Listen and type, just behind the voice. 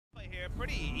here.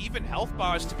 Pretty even health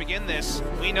bars to begin this.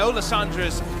 We know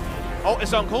Lissandra's ult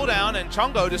is on cooldown, and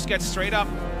Chongo just gets straight up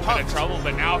in trouble,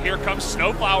 but now here comes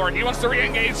Snowflower. He wants to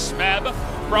re-engage Smeb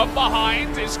from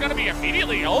behind. Is going to be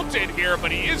immediately ulted here,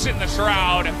 but he is in the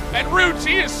shroud. And Roots,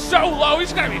 he is so low,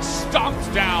 he's going to be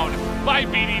stomped down by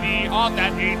BDD on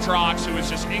that Aatrox, who is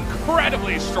just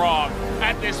incredibly strong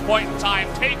at this point in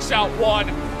time. Takes out one,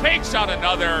 takes out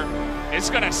another.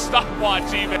 It's going to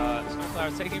stopwatch even.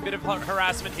 Snowflower's taking a bit of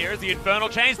harassment here as the Infernal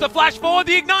chains the flash forward,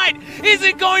 the Ignite. Is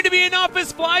it going to be enough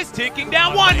as Fly's ticking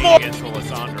down? One more! Against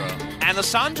Lissandra. And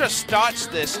Lissandra starts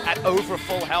this at over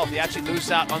full health. He actually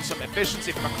loses out on some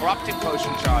efficiency from a corrupting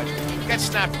potion charge. Gets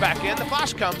snapped back in, the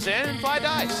flash comes in, and Fly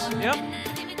dies. Yep.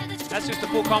 That's just a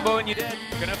full combo and you're dead.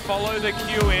 Gonna follow the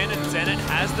Q in, and Zenit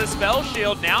has the spell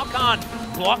shield. Now can't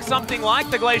block something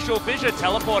like the Glacial Fissure.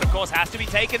 Teleport, of course, has to be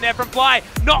taken there from Fly.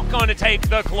 Not going to take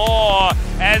the Claw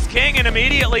as King, and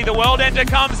immediately the World Ender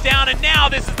comes down, and now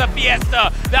this is the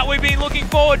fiesta that we've been looking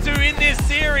forward to in this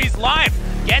series. Life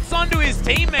gets onto his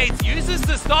teammates, uses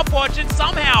the stopwatch, and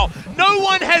somehow no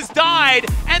one has died,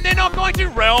 and they're not going to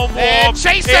Realm Warp.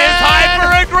 Chase is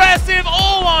hyper-aggressive,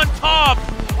 all on top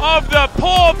of the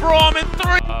poor Braum, and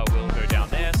will go down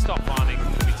there, stop farming.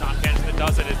 It'll be Tarkench that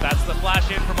does it, as that's the flash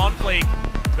in from OnFleek.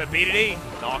 But BDD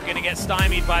not going to get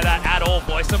stymied by that at all.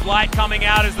 Voice of Light coming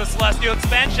out as the Celestial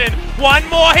expansion. One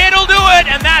more hit will do it,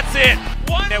 and that's it.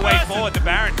 Their way forward, the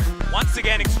Baron once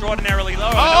again extraordinarily low.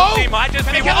 Oh, he might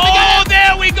just be. Oh,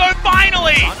 there we go,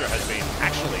 finally! Sandra has been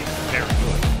actually very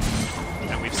good.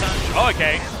 And we've seen. Oh,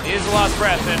 okay. Here's the last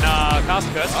breath, and Cast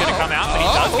Curse is going to come out, but he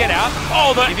does get out.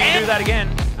 Oh, if he can do that again,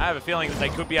 I have a feeling that they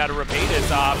could be able to repeat it.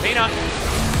 Peanut,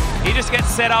 he just gets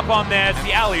set up on there. It's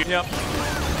the alley. Yep.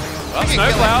 Well,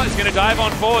 Snowflower is going to dive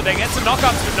on forward. They get some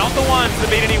knockups, but not the ones the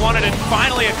BDD wanted, and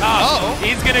finally a cast.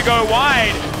 He's going to go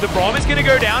wide. The Braum is going to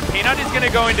go down. Peanut is going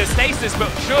to go into stasis, but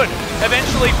should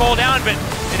eventually fall down, but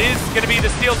it is going to be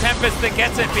the Steel Tempest that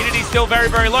gets it. BDD still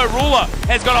very, very low. Ruler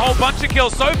has got a whole bunch of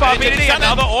kills so far. BDD,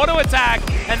 another auto attack,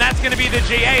 and that's going to be the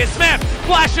GA. As Smeb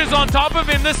flashes on top of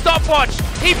him, the stopwatch.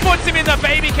 He puts him in the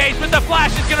baby cage, but the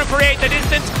flash is going to create the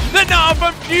distance. The Gnaw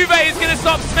from Juve is going to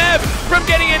stop Smeb from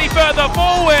getting any further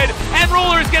forward, and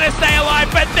Ruler is going to stay alive,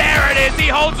 but there it is.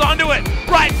 He holds onto it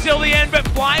right till the end, but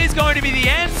Fly is going to be the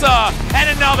answer,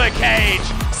 and another cage.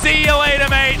 See you later,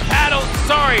 mate. Paddle,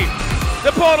 sorry.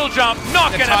 The portal jump, not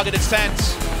going to... targeted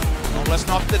sense. Almost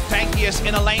not the tankiest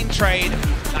in a lane trade.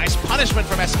 Nice punishment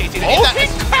from SKT. He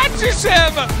catches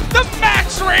him! The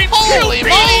max range Holy kill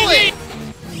moly!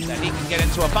 That he can get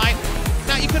into a fight.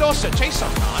 Now you could also chase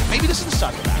on Khan. Maybe this is the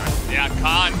start of the Baron. Yeah,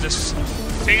 Khan just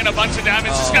taking a bunch of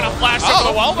damage. Just gonna flash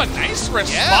over the wall, but nice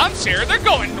response here. They're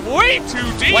going way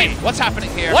too deep. Wait, what's happening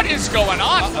here? What is going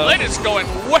on? Flint is going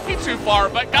way too far,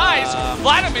 but guys,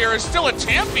 Vladimir is still a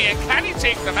champion. Can he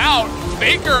take them out?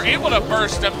 Baker able to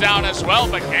burst them down as well,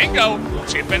 but Gango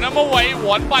chipping them away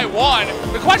one by one.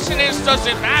 The question is, does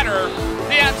it matter?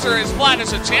 The answer is Vlad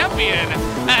is a champion,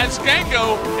 as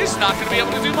Gango is not going to be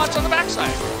able to do much on the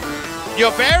backside.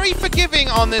 You're very forgiving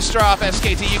on this draft,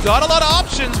 SKT. You got a lot of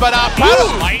options, but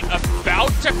Light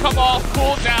about to come off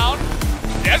cooldown.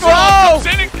 Ezreal comes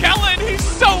in, and Kellen, he's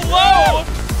so low.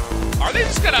 Are they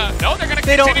just gonna? No, they're gonna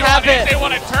continue on it. They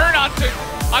want to turn onto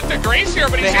Grace here,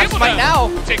 but he's able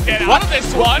to get out of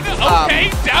this one. Okay,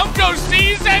 down goes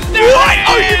C's, and there what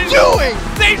are you doing?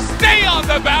 They stay on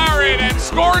the Baron, and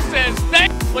Score says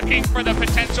thanks. Looking for the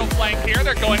potential flank here.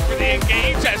 They're going for the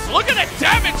engage. As look at the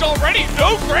damage already.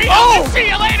 No Grace. See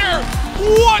you later.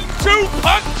 1-2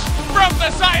 punch from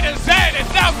the side of Zed. It's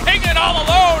now King it all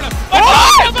alone.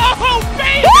 Oh,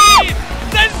 baby!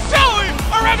 The Zoe,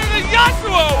 or rather the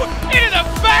Yasuo, into the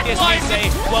backline.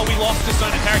 Well, we lost to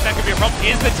Sona Tarek, that could be a problem.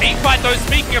 Here's the team fight, though,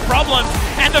 speaking of problems.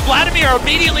 And the Vladimir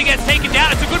immediately gets taken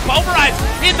down. It's a good pulverize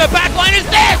in the backline. Is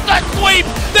there's the sweep!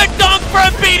 The dunk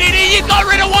from BDD. You got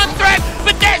rid of one threat,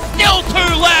 but there's still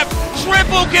two left.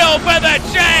 Triple kill for the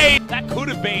J. That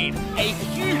could have been a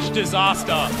huge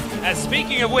disaster. As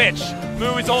speaking of which,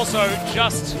 Moo is also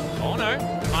just... Oh no,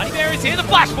 Mighty Bear is here. The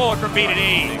flash forward from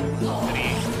BDD. And he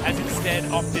has instead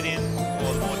opted in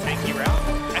for the more tanky route.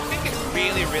 I think it's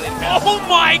really, really bad. Oh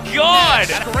my god!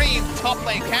 Green top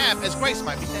lane camp as Grace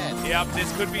might be dead. Yep,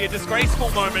 this could be a disgraceful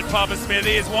moment, Papa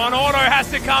Smithy, as one auto has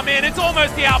to come in. It's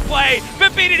almost the outplay,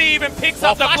 but BDD even picks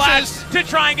up the flash to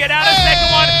try and get out. A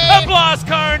second one, a blast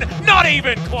cone, not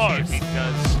even close. He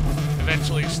does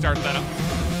eventually start that up.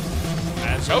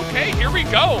 As okay, here we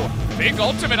go. Big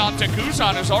ultimate onto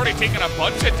Kuzan, who's already taken a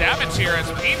bunch of damage here as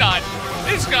Peanut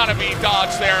It's gotta be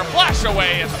dodged there. Flash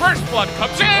away as First Blood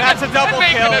comes in. That's a double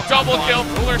and making kill. a double kill.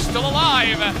 Ruler's still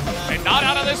alive. And not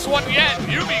out of this one yet.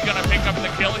 Yubi gonna pick up the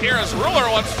kill here as Ruler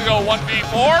wants to go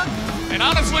 1v4. And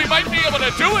honestly might be able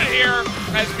to do it here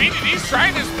as BDD's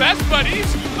trying his best, but he's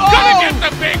gonna get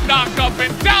the big knock up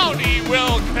and down he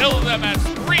will kill them as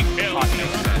 3 kills.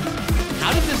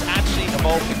 How did this actually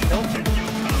evolve to kill?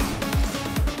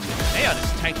 They are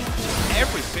just taking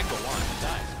every single one.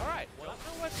 Nice. All right, well, I don't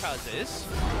know where Kuz is.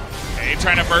 Okay,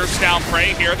 trying to burst down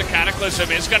Prey here. The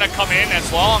Cataclysm is going to come in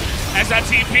as long as that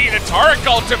TP, the Taric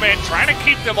ultimate, trying to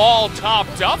keep them all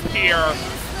topped up here.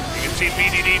 You can see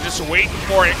BDD just waiting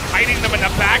for it, kiting them in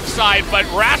the backside, but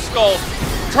Rascal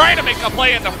trying to make a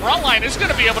play in the front line is going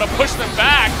to be able to push them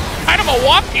back. Kind of a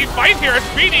wonky fight here. It's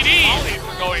BDD.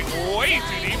 We're going way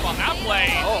too deep on that play.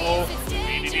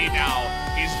 BDD now,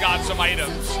 he's got some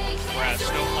items, whereas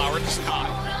Snowflower does not.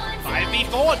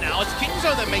 5v4 now. It's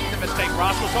Kingzone that makes the mistake.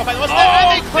 Rascal swap and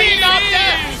they clean up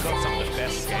there. He's got some of the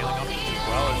best scaling options as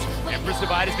well. As Empress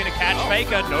Divide is going to catch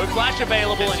Faker. No flash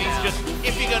available, and he's just...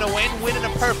 If you're going to win in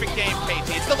a perfect game, KT.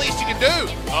 It's the least you can do.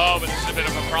 Oh, but this is a bit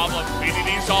of a problem.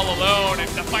 BDD's all alone in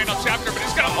the final chapter, but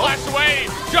he's going to flash away.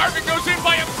 Jarvan goes in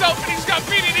by himself, and he's got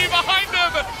BDD behind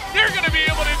him. They're going to be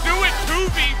able to do it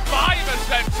 2v5,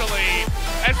 essentially,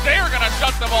 as they're going to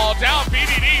shut them all down.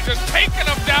 BDD just taking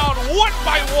them down one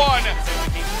by one.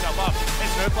 Keeps himself up. And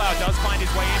Snowflower does find his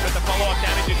way in, but the follow-up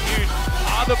damage is huge.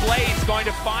 Are the blades going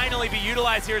to finally be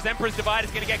utilized here as Emperor's Divide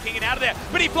is going to get Kingen out of there?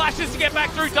 But he flashes to get back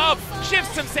through Dub,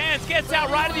 shifts some sands, gets out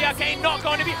right of the arcane, not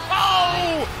going to be...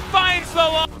 Oh! Finds the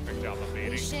lock! Good job of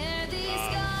beating.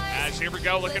 As here we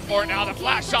go, looking for it now, the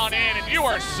flash on in, and you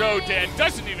are so dead.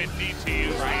 Doesn't even need to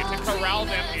use it to corral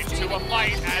them into a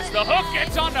fight as the hook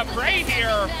gets on the Prey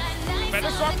here.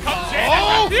 Featherstorm comes in,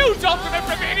 and a huge ultimate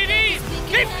from BDD.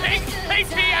 Can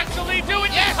KT actually do it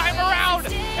this time around?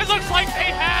 It looks like they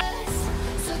have.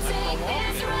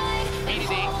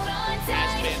 BDD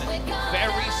has been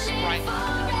very sprightly.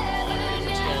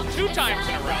 2 times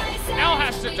in a row. Now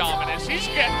has to Dominus. He's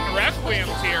getting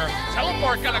Requiems here.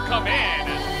 Teleport gonna come in.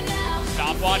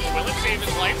 Stopwatch, will it save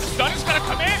his life? The stun is gonna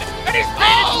come in, and he's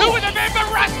bringing 2 of them in, but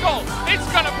Rascal! It's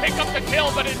gonna pick up the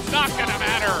kill, but it's not gonna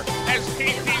matter, as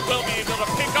KT will be able to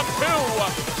pick up 2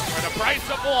 for the price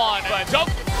of 1. But Dub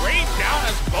rain down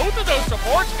as both of those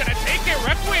supports gonna take it.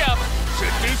 Requiem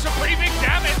should do some pretty big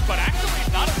damage, but actually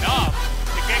not enough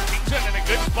to get Kingston in a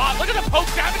good spot. Look at the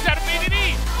poke damage out of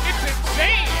BDD. It's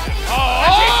insane. Oh,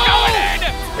 he's going in.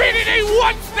 BDD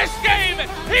wants this game.